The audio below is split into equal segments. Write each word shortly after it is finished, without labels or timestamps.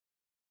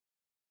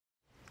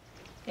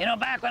You know,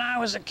 back when I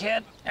was a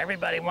kid,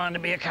 everybody wanted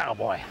to be a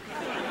cowboy.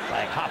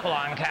 Like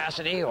Hopalong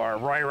Cassidy or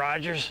Roy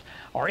Rogers,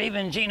 or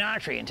even Gene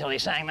Autry until he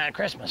sang that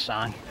Christmas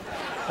song.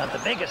 But the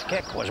biggest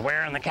kick was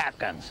wearing the cap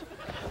guns.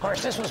 Of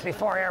course, this was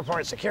before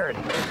airport security.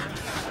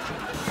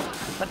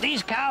 But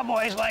these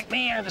cowboys like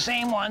me are the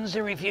same ones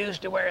who refuse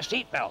to wear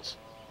seatbelts.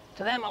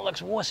 To them, it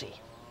looks wussy.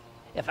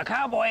 If a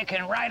cowboy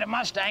can ride a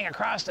Mustang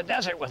across the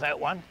desert without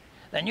one,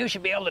 then you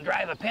should be able to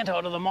drive a Pinto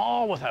to the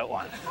mall without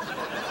one.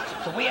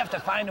 So we have to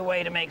find a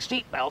way to make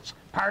seatbelts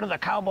part of the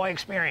cowboy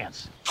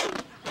experience.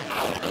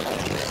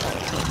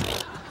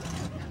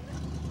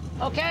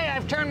 Okay,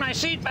 I've turned my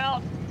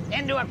seatbelt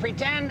into a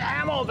pretend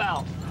ammo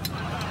belt.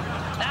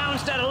 Now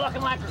instead of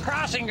looking like a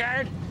crossing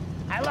guard,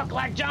 I look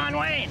like John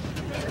Wayne.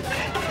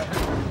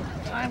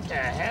 Time to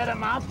head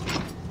him up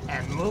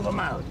and move him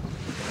out.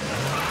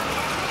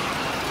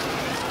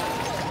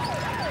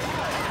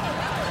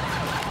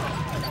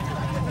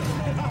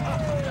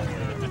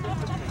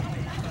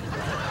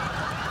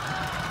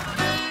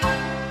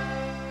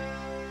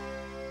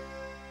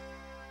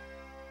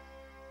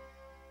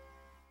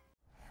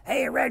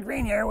 Hey, Red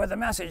Green here with a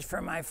message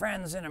from my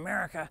friends in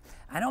America.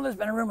 I know there's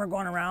been a rumor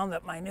going around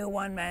that my new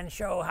one-man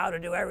show, How to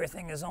Do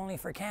Everything, is only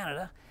for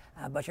Canada,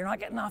 but you're not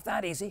getting off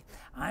that easy.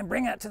 I'm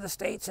bringing it to the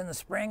States in the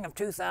spring of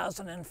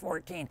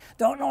 2014.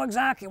 Don't know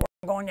exactly where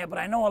I'm going yet, but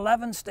I know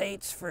 11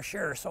 states for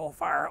sure so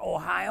far.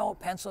 Ohio,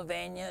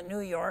 Pennsylvania, New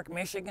York,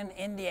 Michigan,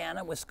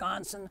 Indiana,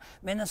 Wisconsin,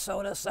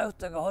 Minnesota, South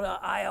Dakota,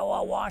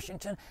 Iowa,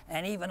 Washington,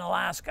 and even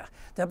Alaska.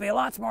 There'll be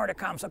lots more to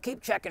come, so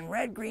keep checking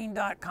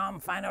redgreen.com,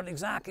 find out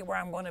exactly where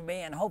I'm going to be,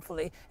 and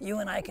hopefully you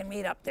and I can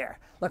meet up there.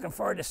 Looking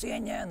forward to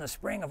seeing you in the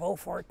spring of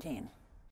 2014.